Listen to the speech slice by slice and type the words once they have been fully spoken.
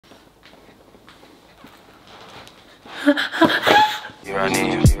I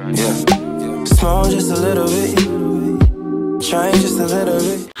need you. Yeah. Small just a little bit. Try just a little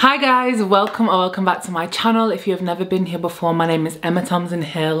bit. Hi guys, welcome back to my channel. If you have never been here before, my name is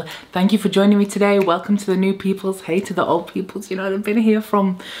emmatamsinhill. Thank you for joining me today. Welcome to the new peoples. Hey to the old peoples, you know, they've been here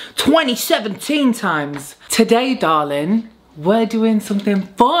from 2017 times. Today, darling, we're doing something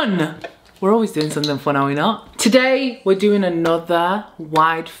fun. We're always doing something fun, are we not? Today, we're doing another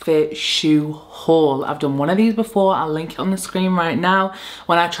wide fit shoe haul. I've done one of these before. I'll link it on the screen right now.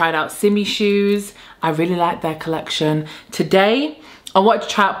 When I tried out Simi shoes, I really liked their collection. Today, I wanted to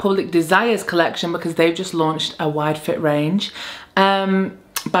try out Public Desire's collection because they've just launched a wide fit range. But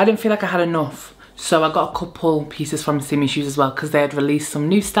I didn't feel like I had enough. So I got a couple pieces from Simi shoes as well because they had released some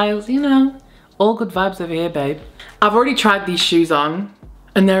new styles, you know. All good vibes over here, babe. I've already tried these shoes on.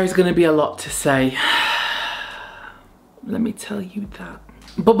 And there is going to be a lot to say. Let me tell you that.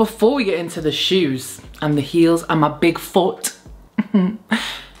 But before we get into the shoes and the heels and my big foot,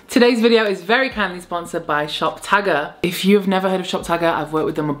 today's video is very kindly sponsored by ShopTagger. If you've never heard of ShopTagger, I've worked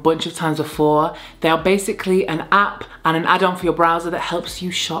with them a bunch of times before. They are basically an app and an add-on for your browser that helps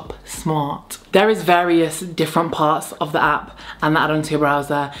you shop smart. There is various different parts of the app and the add-on to your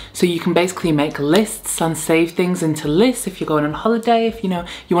browser. So you can basically make lists and save things into lists if you're going on holiday, if you know,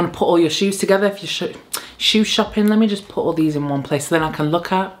 you want to put all your shoes together, if you're shoe shopping, let me just put all these in one place so then I can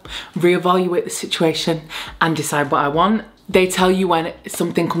look at, reevaluate the situation and decide what I want. They tell you when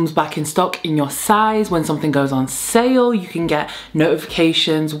something comes back in stock in your size, when something goes on sale, you can get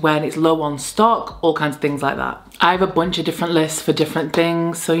notifications when it's low on stock, all kinds of things like that. I have a bunch of different lists for different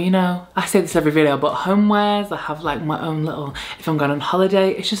things. So, you know, I say this every video, but homewares, I have like my own little, if I'm going on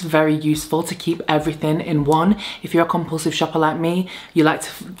holiday, it's just very useful to keep everything in one. If you're a compulsive shopper like me, you like to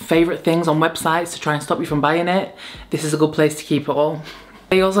favorite things on websites to try and stop you from buying it, this is a good place to keep it all.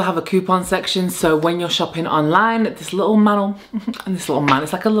 They also have a coupon section, so when you're shopping online, this little man, it's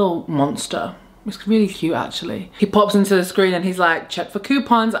like a little monster. It's really cute actually. He pops into the screen and he's like, check for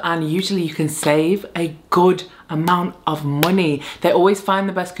coupons, and usually you can save a good amount of money. They always find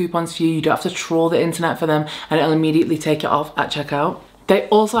the best coupons for you. You don't have to trawl the internet for them and it'll immediately take it off at checkout. They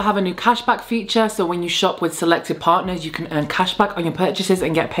also have a new cashback feature, so when you shop with selected partners, you can earn cashback on your purchases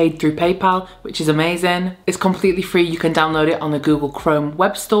and get paid through PayPal, which is amazing. It's completely free. You can download it on the Google Chrome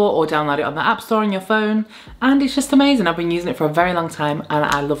web store or download it on the App Store on your phone, and it's just amazing. I've been using it for a very long time and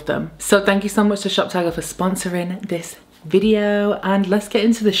I love them. So thank you so much to ShopTagger for sponsoring this video, and let's get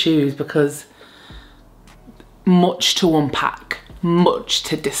into the shoes because much to unpack, much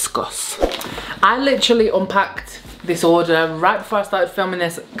to discuss. I literally unpacked this order right before I started filming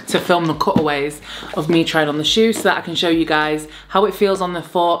this to film the cutaways of me trying on the shoes so that I can show you guys how it feels on the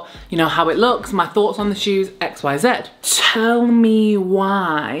foot, you know, how it looks, my thoughts on the shoes, XYZ. Tell me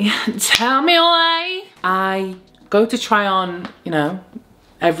why I go to try on, you know,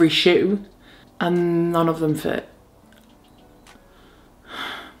 every shoe and none of them fit.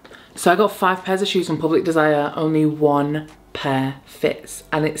 So I got 5 pairs of shoes from Public Desire, only 1 pair fits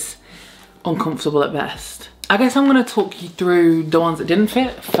and it's uncomfortable at best. I guess I'm gonna talk you through the ones that didn't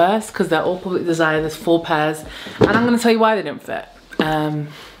fit first because they're all Public Desire. There's 4 pairs and I'm gonna tell you why they didn't fit.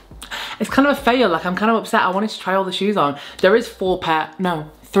 It's kind of a fail, like I'm kind of upset. I wanted to try all the shoes on. There is 3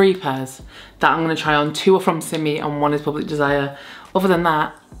 pairs that I'm gonna try on. 2 are from Simi and 1 is Public Desire. Other than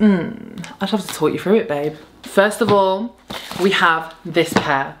that, I just have to talk you through it, babe. First of all, we have this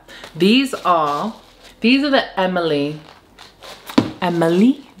pair. These are the Emily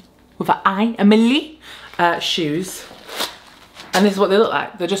with an I, Emily shoes, and this is what they look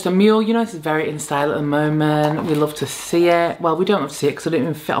like. They're just a mule, you know, this is very in style at the moment. We love to see it. Well, we don't love to see it because I don't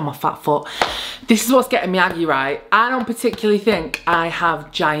even fit on my fat foot. This is what's getting me aggy, right? I don't particularly think I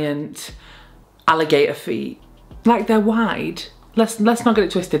have giant alligator feet. Like, they're wide. Let's not get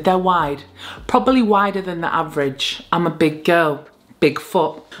it twisted. They're wide, probably wider than the average. I'm a big girl, big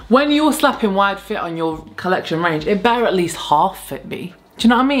foot. When you're slapping wide fit on your collection range, it better at least half fit me. Do you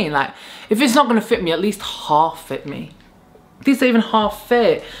know what I mean? Like, if it's not gonna fit me, at least half fit me. These are even half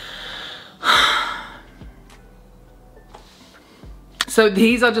fit. So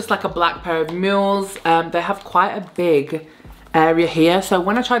these are just like a black pair of mules. They have quite a big area here. So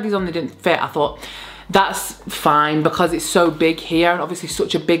when I tried these on, they didn't fit. I thought, that's fine because it's so big here and obviously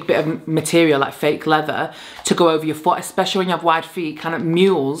such a big bit of material like fake leather to go over your foot, especially when you have wide feet. Kind of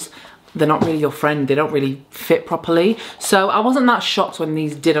mules, they're not really your friend. They don't really fit properly. So I wasn't that shocked when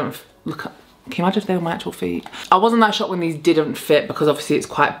these didn't look. Can you imagine if they were my actual feet? I wasn't that shocked when these didn't fit because obviously it's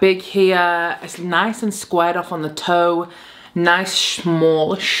quite big here. It's nice and squared off on the toe. Nice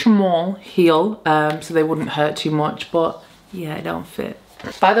small heel, so they wouldn't hurt too much, but yeah, it don't fit.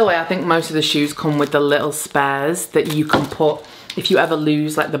 By the way, I think most of the shoes come with the little spares that you can put, if you ever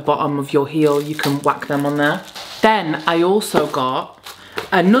lose like the bottom of your heel, you can whack them on there. Then I also got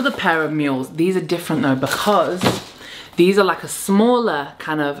another pair of mules. These are different though, because these are like a smaller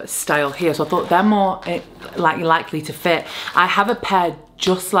kind of style here. So I thought they're more like likely to fit. I have a pair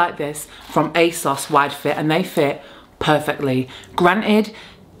just like this from ASOS wide fit, and they fit perfectly. Granted,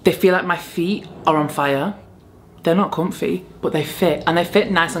 they feel like my feet are on fire. They're not comfy, but they fit, and they fit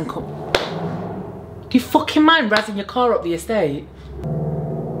nice and comfy. Do you fucking mind razzing your car up the estate?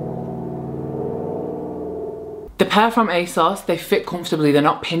 The pair from ASOS, they fit comfortably. They're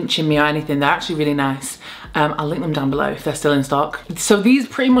not pinching me or anything. They're actually really nice. I'll link them down below if they're still in stock. So these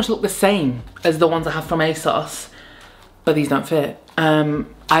pretty much look the same as the ones I have from ASOS, but these don't fit.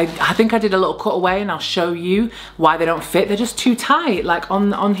 I think I did a little cutaway, and I'll show you why they don't fit. They're just too tight, like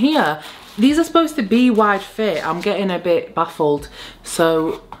on here. These are supposed to be wide fit. I'm getting a bit baffled.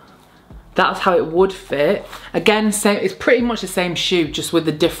 So that's how it would fit. Again, same, it's pretty much the same shoe, just with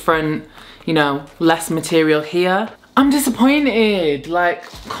the different, you know, less material here. I'm disappointed. Like,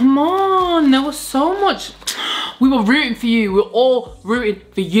 come on, there was so much. We were rooting for you. We were all rooting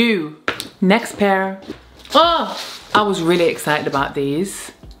for you. Next pair. Oh, I was really excited about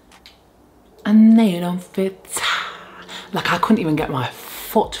these, and they don't fit. Like, I couldn't even get my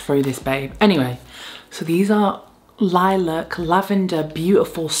foot through this, babe. Anyway, so these are lilac, lavender,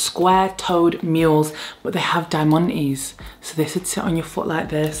 beautiful square-toed mules, but they have diamantes. So this would sit on your foot like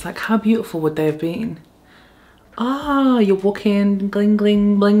this. Like, how beautiful would they have been? Ah, you're walking, gling,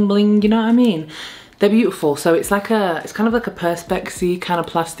 gling, bling, bling, you know what I mean? They're beautiful. So it's like it's kind of like a perspex-y, kind of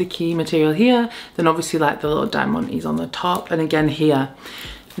plasticky material here. Then obviously like the little diamantes on the top. And again here,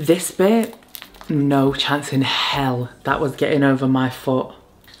 this bit, no chance in hell that was getting over my foot.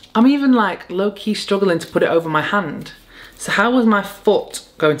 I'm even like low-key struggling to put it over my hand. So how was my foot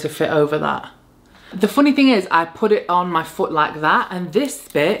going to fit over that? The funny thing is, I put it on my foot like that, and this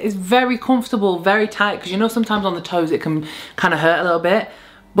bit is very comfortable, very tight, because you know sometimes on the toes it can kind of hurt a little bit,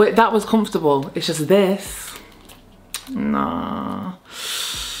 but that was comfortable. It's just this. Nah.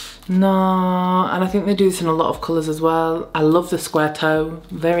 No, and I think they do this in a lot of colours as well. I love the square toe,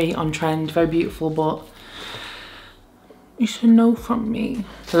 very on trend, very beautiful, but you should know from me.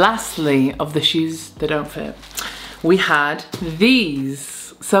 Lastly, of the shoes that don't fit, we had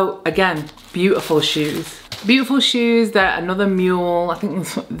these. So again, beautiful shoes. Beautiful shoes, they're another mule. I think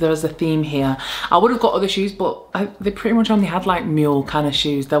there's a theme here. I would have got other shoes, but they pretty much only had like mule kind of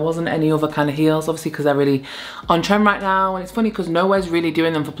shoes. There wasn't any other kind of heels, obviously, because they're really on trend right now. And it's funny because nowhere's really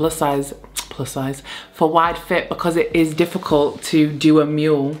doing them for plus size, for wide fit, because it is difficult to do a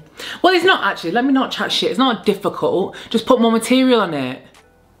mule. Well, it's not actually, let me not chat shit. It's not difficult, just put more material on it.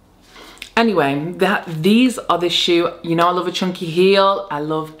 Anyway, these are this shoe. You know I love a chunky heel. I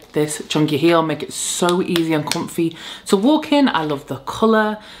love this chunky heel. Make it so easy and comfy to walk in. I love the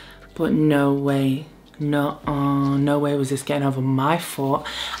colour, but no way. No way was this getting over my foot.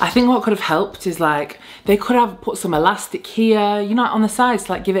 I think what could have helped is like, they could have put some elastic here, you know, on the sides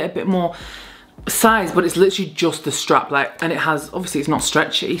to like give it a bit more size, but it's literally just the strap, like, and it has, obviously it's not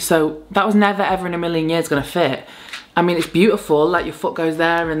stretchy, so that was never ever in a million years gonna fit. I mean, it's beautiful, like your foot goes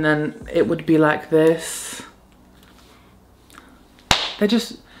there and then it would be like this.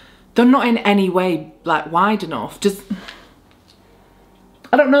 They're not in any way like wide enough. Just,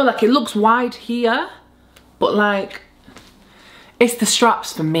 I don't know, like it looks wide here, but like, it's the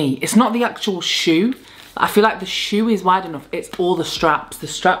straps for me. It's not the actual shoe. I feel like the shoe is wide enough. It's all the straps. The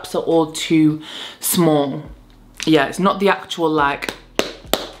straps are all too small. Yeah, it's not the actual like,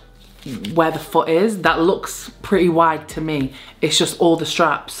 where the foot is. That looks pretty wide to me. It's just all the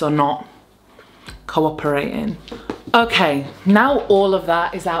straps are not cooperating. Okay, now all of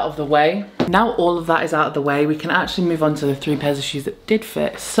that is out of the way. We can actually move on to the 3 pairs of shoes that did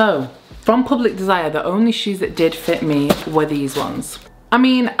fit. So, from Public Desire, the only shoes that did fit me were these ones. I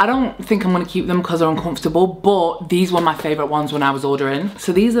mean, I don't think I'm gonna keep them because they're uncomfortable, but these were my favorite ones when I was ordering.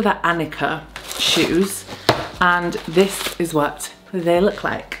 So these are the Annika shoes, and this is what they look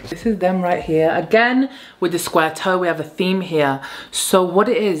like. This is them right here. Again, with the square toe, we have a theme here. So what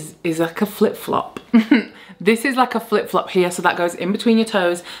it is like a flip-flop. This is like a flip-flop here, so that goes in between your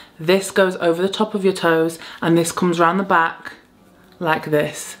toes. This goes over the top of your toes, and this comes around the back like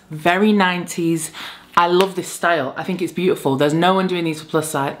this. Very 90s. I love this style. I think it's beautiful. There's no one doing these for plus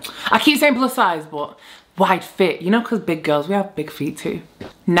size. I keep saying plus size, but wide fit, you know, because big girls, we have big feet too.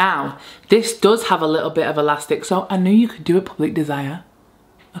 Now, this does have a little bit of elastic, so I knew you could do it Public Desire.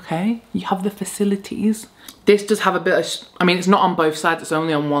 Okay, you have the facilities. This does have a bit of, I mean, it's not on both sides, it's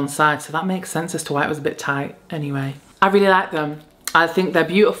only on one side, so that makes sense as to why it was a bit tight anyway. I really like them. I think they're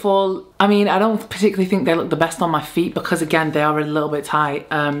beautiful. I mean, I don't particularly think they look the best on my feet because again, they are a little bit tight.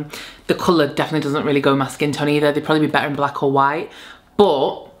 The colour definitely doesn't really go with my skin tone either. They'd probably be better in black or white.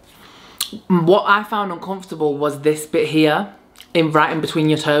 But what I found uncomfortable was this bit here, right in between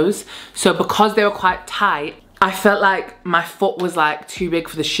your toes. So because they were quite tight, I felt like my foot was like too big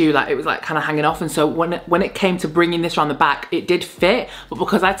for the shoe, like it was like kind of hanging off. And so when it came to bringing this around the back, it did fit, but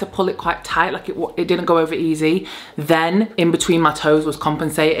because I had to pull it quite tight, like it didn't go over easy, then in between my toes was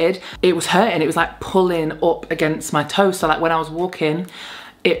compensated. It was hurting, it was like pulling up against my toes. So like when I was walking,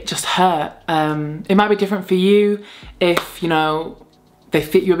 it just hurt. It might be different for you if, you know, they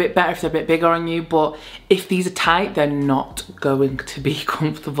fit you a bit better, if they're a bit bigger on you, but if these are tight, they're not going to be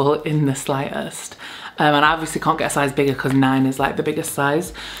comfortable in the slightest. And I obviously can't get a size bigger because 9 is like the biggest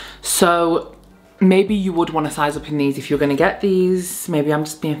size. So maybe you would want to size up in these if you're going to get these. Maybe I'm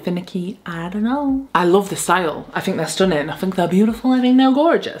just being finicky, I don't know. I love the style. I think they're stunning. I think they're beautiful. I think they're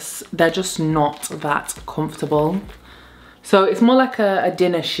gorgeous. They're just not that comfortable. So it's more like a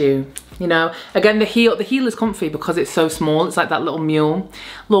dinner shoe, you know. Again, the heel is comfy because it's so small. It's like that little mule,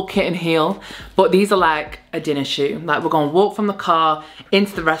 little kitten heel. But these are like a dinner shoe. Like we're going to walk from the car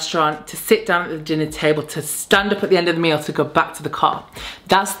into the restaurant, to sit down at the dinner table, to stand up at the end of the meal, to go back to the car.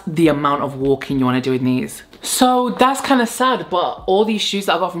 That's the amount of walking you want to do in these. So that's kind of sad, but all these shoes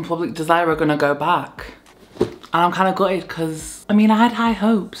that I got from Public Desire are going to go back. And I'm kind of gutted because, I mean, I had high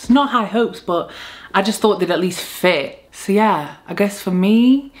hopes. Not high hopes, but I just thought they'd at least fit. So yeah, I guess for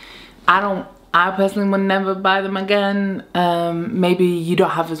me, I personally would never buy them again. Maybe you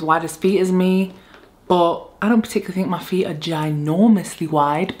don't have as wide as feet as me, but I don't particularly think my feet are ginormously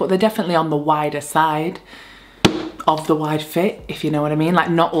wide, but they're definitely on the wider side of the wide fit, if you know what I mean. Like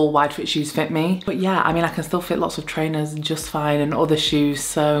not all wide fit shoes fit me, but yeah, I mean, I can still fit lots of trainers just fine and other shoes.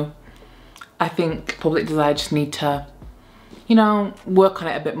 So I think Public Desire just need to, you know, work on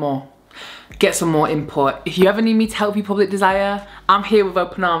it a bit more. Get some more input. If you ever need me to help you, Public Desire, I'm here with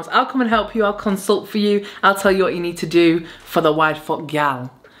open arms. I'll come and help you. I'll consult for you. I'll tell you what you need to do for the wide foot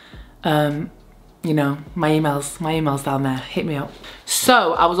gal. You know, my email's down there. Hit me up.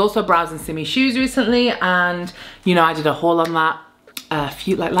 So I was also browsing Simi shoes recently, and you know, I did a haul on that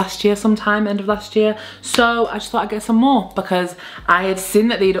like last year sometime, end of last year. So I just thought I'd get some more because I had seen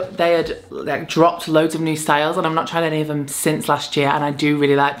that they had like dropped loads of new styles, and I've not tried any of them since last year, and I do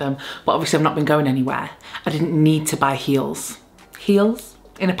really like them, but obviously I've not been going anywhere. I didn't need to buy heels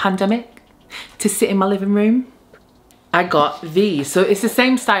in a pandemic to sit in my living room. I got these. So it's the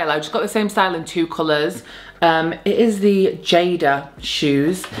same style. I just got the same style in 2 colors. It is the Jada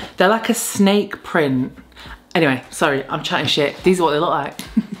shoes. They're like a snake print. Anyway, sorry, I'm chatting shit. These are what they look like.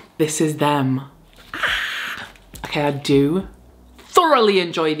 This is them. Okay, I do thoroughly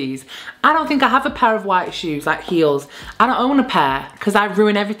enjoy these. I don't think I have a pair of white shoes, like heels. I don't own a pair because I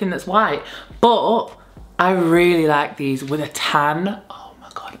ruin everything that's white. But I really like these with a tan. Oh my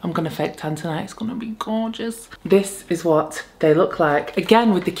God, I'm gonna fake tan tonight. It's gonna be gorgeous. This is what they look like.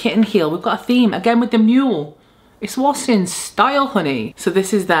 Again, with the kitten heel, we've got a theme. Again, with the mule. It's what's in style, honey. So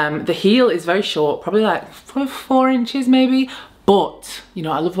this is them. The heel is very short, probably like 4 inches maybe. But, you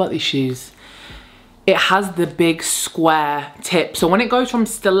know what I love about these shoes? It has the big square tip. So when it goes from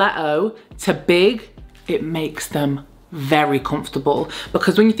stiletto to big, it makes them very comfortable.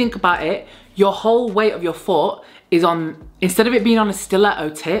 Because when you think about it, your whole weight of your foot is on, instead of it being on a stiletto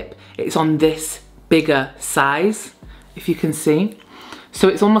tip, it's on this bigger size, if you can see. So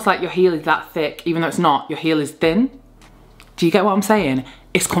it's almost like your heel is that thick, even though it's not, your heel is thin. Do you get what I'm saying?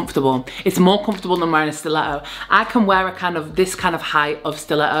 It's comfortable. It's more comfortable than wearing a stiletto. I can wear this kind of height of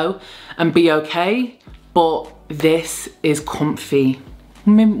stiletto and be okay, but this is comfy. I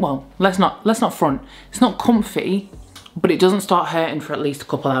mean, well, let's not front. It's not comfy, but it doesn't start hurting for at least a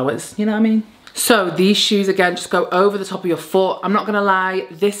couple hours. You know what I mean? So these shoes, again, just go over the top of your foot. I'm not gonna lie,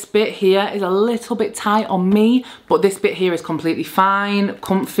 this bit here is a little bit tight on me, but this bit here is completely fine,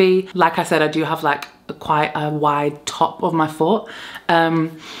 comfy. Like I said, I do have like quite a wide top of my foot.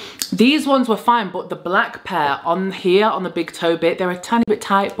 These ones were fine, but the black pair on here, on the big toe bit, they were a tiny bit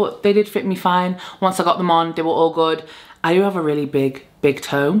tight, but they did fit me fine. Once I got them on, they were all good. I do have a really big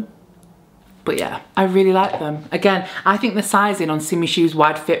toe. But yeah, I really like them. Again, I think the sizing on Simi Shoes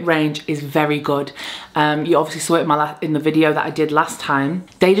wide fit range is very good. You obviously saw it in the video that I did last time.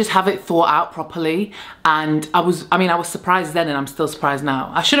 They just have it thought out properly, and I was surprised then, and I'm still surprised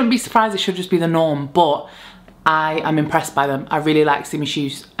now. I shouldn't be surprised, it should just be the norm, but I am impressed by them. I really like Simi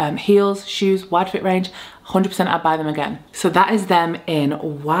Shoes. Heels, shoes, wide fit range, 100% I'd buy them again. So that is them in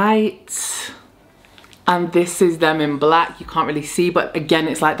white. And this is them in black. You can't really see, but again,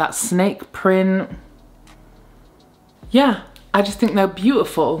 it's like that snake print. Yeah, I just think they're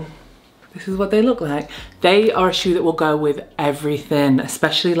beautiful. This is what they look like. They are a shoe that will go with everything,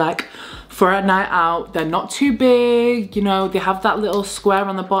 especially like for a night out. They're not too big, you know, they have that little square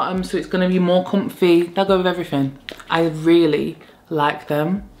on the bottom, so it's gonna be more comfy. They'll go with everything. I really like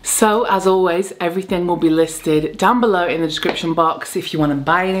them. So as always, everything will be listed down below in the description box if you want to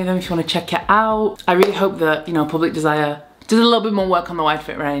buy any of them, if you want to check it out. I really hope that, you know, Public Desire does a little bit more work on the wide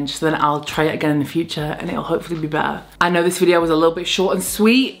fit range, so then I'll try it again in the future and it'll hopefully be better. I know this video was a little bit short and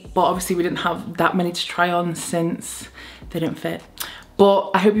sweet, but obviously we didn't have that many to try on since they didn't fit.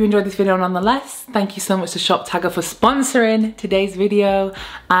 But I hope you enjoyed this video nonetheless. Thank you so much to Shop Tagger for sponsoring today's video,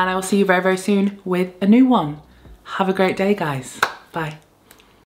 and I will see you very, very soon with a new one. Have a great day, guys. Bye.